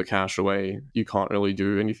took all the cash away. You can't really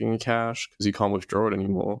do anything in cash because you can't withdraw it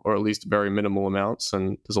anymore, or at least very minimal amounts.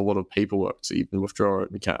 And there's a lot of paperwork to even withdraw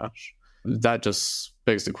it in cash. That just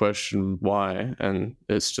begs the question why, and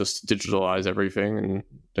it's just digitalize everything, and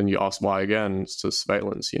then you ask why again. It's just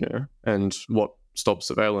surveillance, and what stops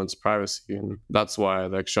surveillance? Privacy, and that's why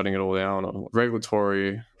they're shutting it all down, or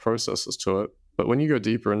regulatory processes to it. But when you go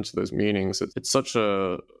deeper into those meanings, it's such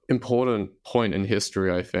a important point in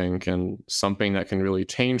history, I think, and something that can really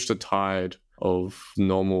change the tide of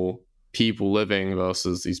normal people living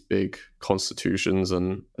versus these big constitutions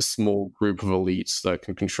and a small group of elites that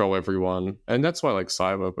can control everyone. And that's why like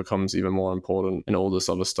cyber becomes even more important in all this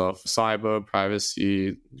other stuff. Cyber,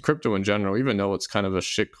 privacy, crypto in general, even though it's kind of a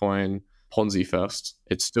shitcoin Ponzi fest,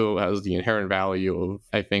 it still has the inherent value of,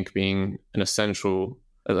 I think, being an essential,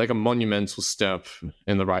 like a monumental step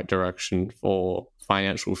in the right direction for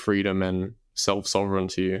financial freedom and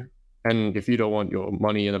self-sovereignty. And if you don't want your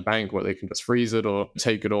money in a bank where they can just freeze it or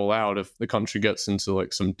take it all out if the country gets into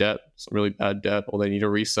like some debt, some really bad debt, or they need a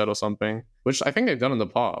reset or something, which I think they've done in the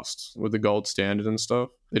past with the gold standard and stuff.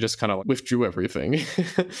 They just kind of withdrew everything.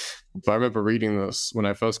 But I remember reading this when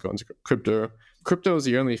I first got into crypto. Crypto is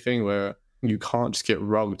the only thing where you can't just get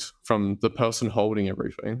rugged from the person holding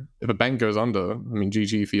everything. If a bank goes under, I mean,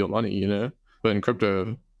 GG for your money, But in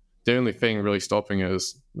crypto, the only thing really stopping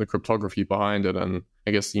is the cryptography behind it and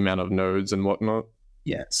I guess the amount of nodes and whatnot.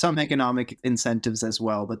 Yeah, some economic incentives as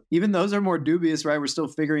well. But even those are more dubious, right? We're still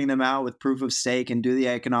figuring them out with proof of stake, and do the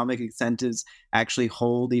economic incentives actually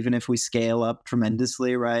hold even if we scale up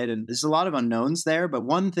tremendously, right? And there's a lot of unknowns there. But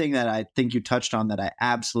one thing that I think you touched on that I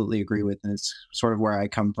absolutely agree with, and it's sort of where I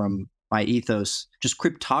come from, my ethos, just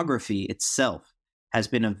cryptography itself has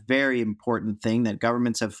been a very important thing that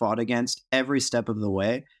governments have fought against every step of the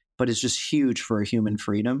way, but it's just huge for human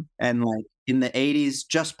freedom. And like in the 80s,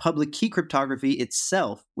 just public key cryptography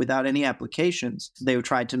itself, without any applications, they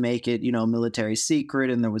tried to make it, military secret,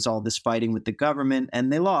 and there was all this fighting with the government,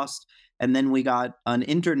 and they lost. And then we got an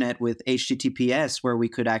internet with HTTPS where we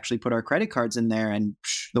could actually put our credit cards in there, and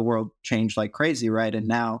the world changed like crazy, right? And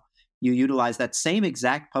now you utilize that same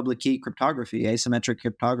exact public key cryptography, asymmetric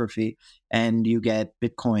cryptography, and you get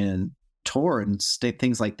Bitcoin and Tor and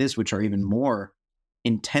things like this, which are even more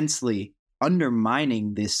intensely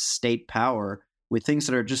undermining this state power with things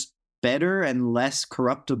that are just better and less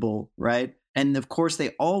corruptible, right? And of course, they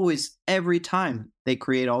always, every time, they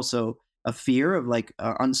create also a fear of like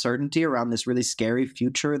uncertainty around this really scary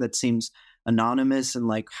future that seems anonymous, and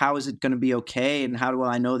like, how is it going to be okay? And how do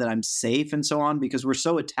I know that I'm safe and so on? Because we're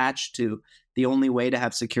so attached to the only way to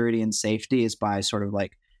have security and safety is by sort of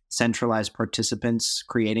like centralized participants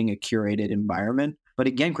creating a curated environment. But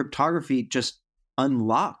again, cryptography just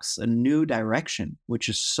unlocks a new direction, which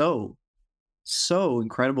is so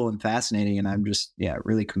incredible and fascinating. And I'm just,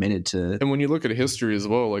 really committed to. And when you look at history as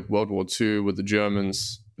well, like World War II with the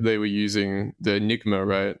Germans, they were using the Enigma,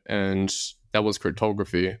 right? And that was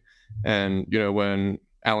cryptography. And, when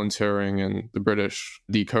Alan Turing and the British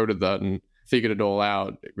decoded that and figured it all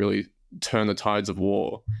out, it really turned the tides of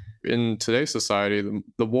war. In today's society,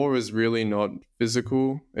 the war is really not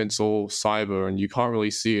physical. It's all cyber, and you can't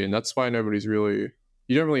really see it. And that's why you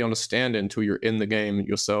don't really understand it until you're in the game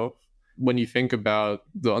yourself. When you think about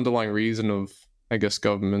the underlying reason of, I guess,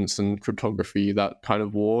 governments and cryptography, that kind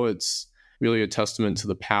of war, it's really a testament to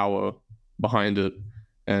the power behind it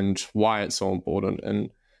and why it's so important.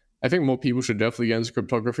 And I think more people should definitely get into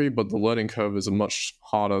cryptography, but the learning curve is much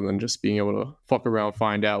harder than just being able to fuck around,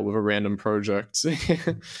 find out with a random project.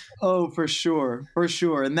 Oh, for sure. For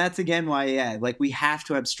sure. And that's again why, we have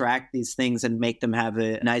to abstract these things and make them have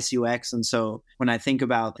a nice UX. And so when I think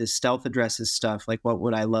about this stealth addresses stuff, like what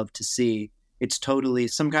would I love to see? It's totally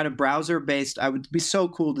some kind of browser-based. I would be so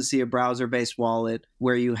cool to see a browser-based wallet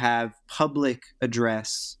where you have public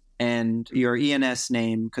address and your ENS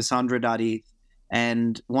name, kassandra.eth.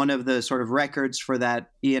 And one of the sort of records for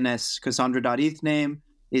that ENS kassandraETH name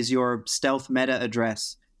is your stealth meta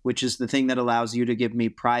address, which is the thing that allows you to give me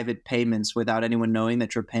private payments without anyone knowing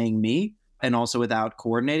that you're paying me and also without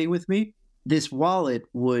coordinating with me. This wallet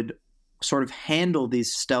would sort of handle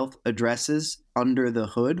these stealth addresses under the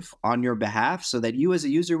hood on your behalf so that you as a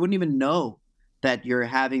user wouldn't even know that you're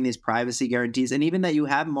having these privacy guarantees, and even that you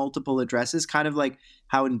have multiple addresses, kind of like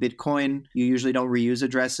how in Bitcoin, you usually don't reuse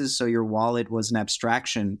addresses. So your wallet was an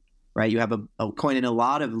abstraction, right? You have a coin in a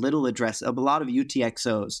lot of little address, a lot of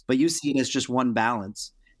UTXOs, but you see it as just one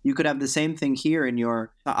balance. You could have the same thing here in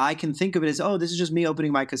I can think of it as, this is just me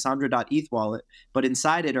opening my kassandra.eth wallet, but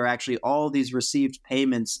inside it are actually all these received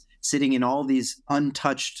payments sitting in all these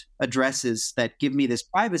untouched addresses that give me this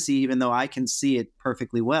privacy, even though I can see it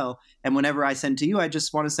perfectly well. And whenever I send to you, I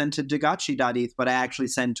just want to send to dagachi.eth, but I actually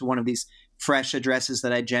send to one of these fresh addresses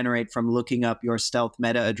that I generate from looking up your stealth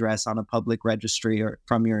meta address on a public registry or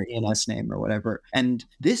from your ENS name or whatever. And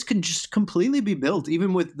this can just completely be built,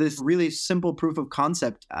 even with this really simple proof of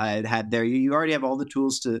concept I had there. You already have all the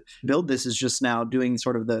tools to build this. Is just now doing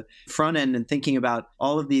sort of the front end and thinking about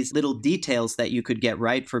all of these little details that you could get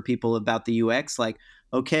right for people about the UX. Like,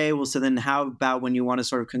 okay, well, so then how about when you want to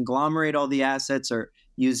sort of conglomerate all the assets or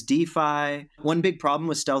use DeFi? One big problem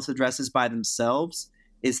with stealth addresses by themselves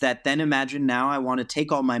is that then imagine now I want to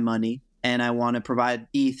take all my money and I want to provide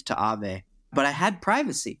ETH to Aave. But I had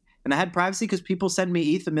privacy. And I had privacy because people send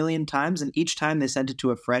me ETH a million times, and each time they sent it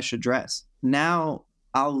to a fresh address. Now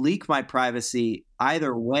I'll leak my privacy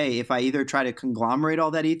either way. If I either try to conglomerate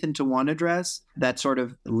all that ETH into one address that sort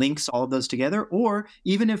of links all of those together, or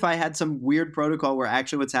even if I had some weird protocol where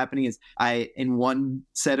actually what's happening is I, in one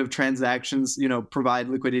set of transactions, provide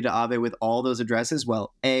liquidity to Aave with all those addresses.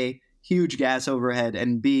 Well, A, huge gas overhead,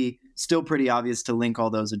 and B, still pretty obvious to link all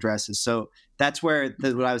those addresses. So that's where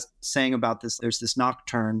what I was saying about this, there's this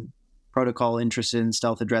Nocturne protocol interested in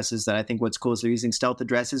stealth addresses that I think what's cool is they're using stealth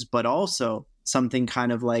addresses, but also something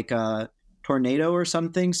kind of like a Tornado or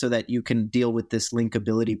something so that you can deal with this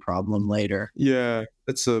linkability problem later. Yeah,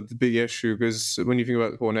 that's a big issue because when you think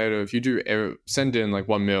about Tornado, if you do send in like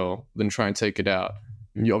 1 mil, then try and take it out,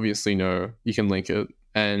 you obviously know you can link it.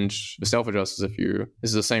 And the stealth addresses, this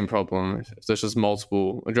is the same problem. If there's just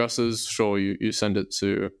multiple addresses, sure, you send it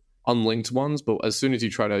to unlinked ones, but as soon as you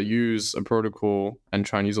try to use a protocol and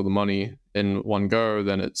try and use all the money in one go,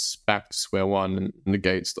 then it's back to square one and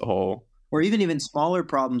negates the whole. Or even smaller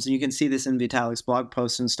problems, and you can see this in Vitalik's blog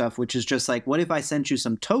posts and stuff, which is just like, what if I sent you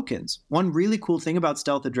some tokens? One really cool thing about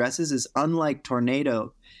stealth addresses is, unlike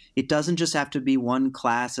Tornado, it doesn't just have to be one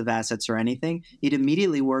class of assets or anything. It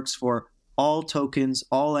immediately works for all tokens,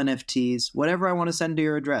 all NFTs, whatever I want to send to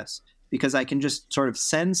your address, because I can just sort of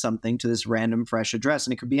send something to this random fresh address,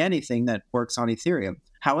 and it could be anything that works on Ethereum.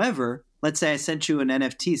 However, let's say I sent you an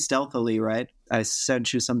NFT stealthily, right? I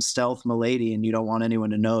sent you some stealth milady and you don't want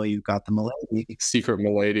anyone to know you got the milady. Secret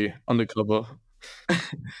milady, undercover.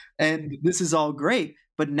 And this is all great,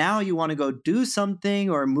 but now you want to go do something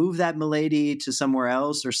or move that milady to somewhere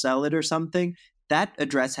else or sell it or something. That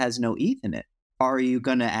address has no ETH in it. Are you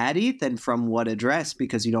going to add ETH, and from what address?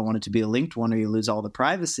 Because you don't want it to be a linked one or you lose all the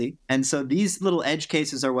privacy. And so these little edge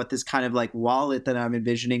cases are what this kind of like wallet that I'm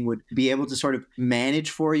envisioning would be able to sort of manage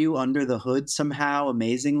for you under the hood somehow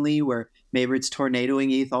amazingly, where maybe it's tornadoing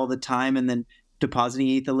ETH all the time and then depositing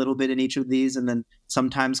ETH a little bit in each of these and then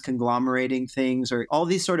sometimes conglomerating things, or all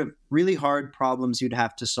these sort of really hard problems you'd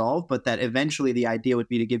have to solve, but that eventually the idea would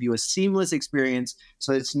be to give you a seamless experience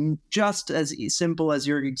so it's just as simple as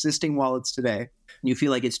your existing wallets today. You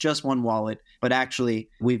feel like it's just one wallet, but actually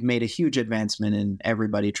we've made a huge advancement in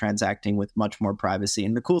everybody transacting with much more privacy.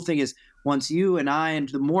 And the cool thing is, once you and I and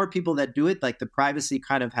the more people that do it, like the privacy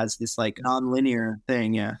kind of has this like non-linear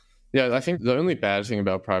thing. Yeah. Yeah, I think the only bad thing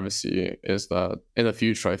about privacy is that in the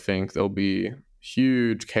future, I think there'll be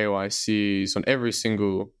huge KYCs on every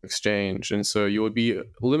single exchange. And so you will be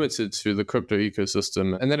limited to the crypto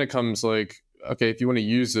ecosystem. And then it comes like, okay, if you want to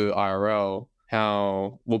use the IRL,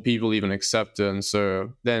 how will people even accept it? And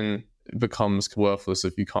so then it becomes worthless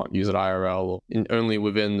if you can't use it IRL. And only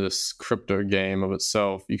within this crypto game of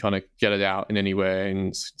itself, you kind of get it out in any way. And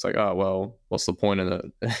it's like, oh, well, what's the point in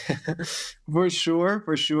it? For sure.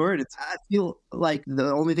 I feel like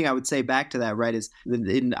the only thing I would say back to that, right, is,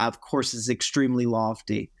 of course, it's extremely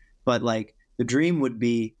lofty, but like the dream would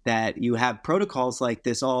be that you have protocols like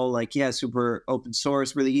this, all like, yeah, super open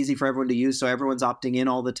source, really easy for everyone to use. So everyone's opting in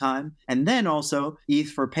all the time. And then also ETH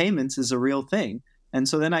for payments is a real thing. And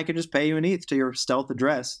so then I can just pay you an ETH to your stealth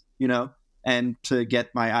address, and to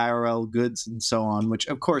get my IRL goods and so on, which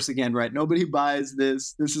of course, again, right, nobody buys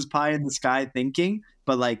this. This is pie in the sky thinking,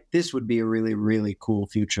 but like this would be a really, really cool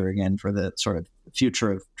future again for the sort of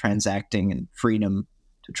future of transacting and freedom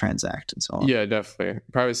to transact and so on. Yeah, definitely.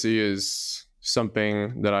 Privacy is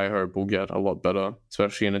something that I hope will get a lot better,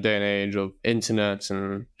 especially in a day and age of internet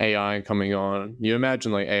and AI coming on. You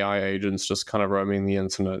imagine like AI agents just kind of roaming the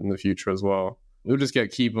internet in the future as well. It'll just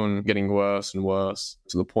keep on getting worse and worse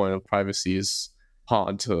to the point of privacy is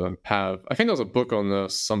hard to have. I think there was a book on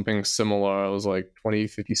this, something similar. It was like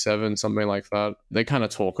 2057, something like that. They kind of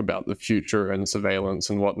talk about the future and surveillance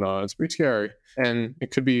and whatnot. It's pretty scary. And it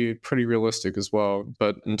could be pretty realistic as well.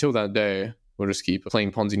 But until that day, we'll just keep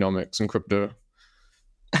playing Ponzi-nomics and crypto.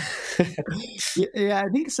 Yeah, I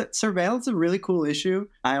think surveillance is a really cool issue.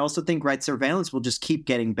 I also think, right, surveillance will just keep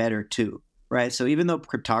getting better too. Right. So even though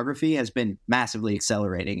cryptography has been massively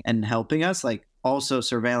accelerating and helping us, like also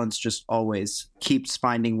surveillance just always keeps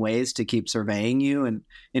finding ways to keep surveying you. And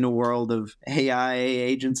in a world of AI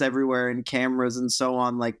agents everywhere and cameras and so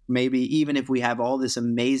on, like maybe even if we have all this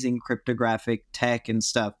amazing cryptographic tech and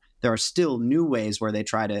stuff, there are still new ways where they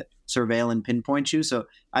try to surveil and pinpoint you. So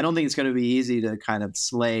I don't think it's going to be easy to kind of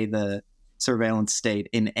slay the surveillance state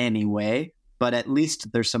in any way, but at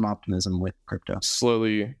least there's some optimism with crypto.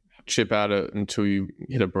 Slowly chip at it until you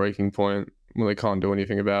hit a breaking point where they can't do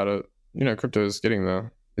anything about it. Crypto is getting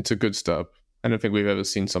there. It's a good step. I don't think we've ever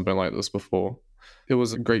seen something like this before. It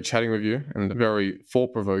was great chatting with you and a very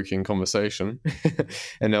thought-provoking conversation.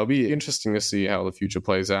 And it'll be interesting to see how the future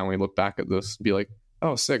plays out and we look back at this and be like,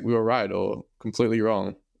 oh, sick, we were right or completely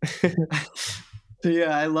wrong.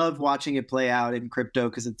 Yeah, I love watching it play out in crypto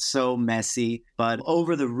because it's so messy. But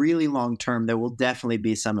over the really long term, there will definitely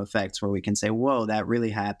be some effects where we can say, whoa, that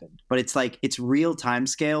really happened. But it's like, it's real time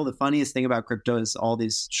scale. The funniest thing about crypto is all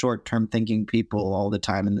these short term thinking people all the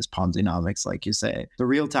time in this Ponzi-nomics, like you say. The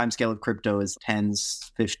real time scale of crypto is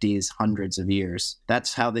tens, 50s, hundreds of years.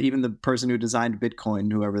 That's how even the person who designed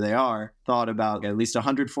Bitcoin, whoever they are, thought about at least a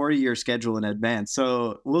 140-year schedule in advance.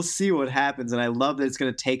 So we'll see what happens. And I love that it's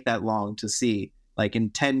going to take that long to see. Like in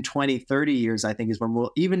 10, 20, 30 years, I think is when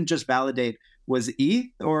we'll even just validate, was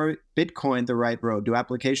ETH or Bitcoin the right road? Do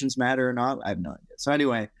applications matter or not? I have no idea. So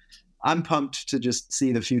anyway, I'm pumped to just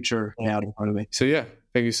see the future out in front of me. So yeah,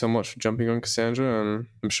 thank you so much for jumping on, Cassandra, and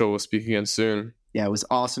I'm sure we'll speak again soon. Yeah, it was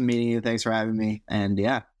awesome meeting you. Thanks for having me. And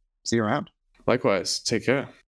yeah, see you around. Likewise. Take care.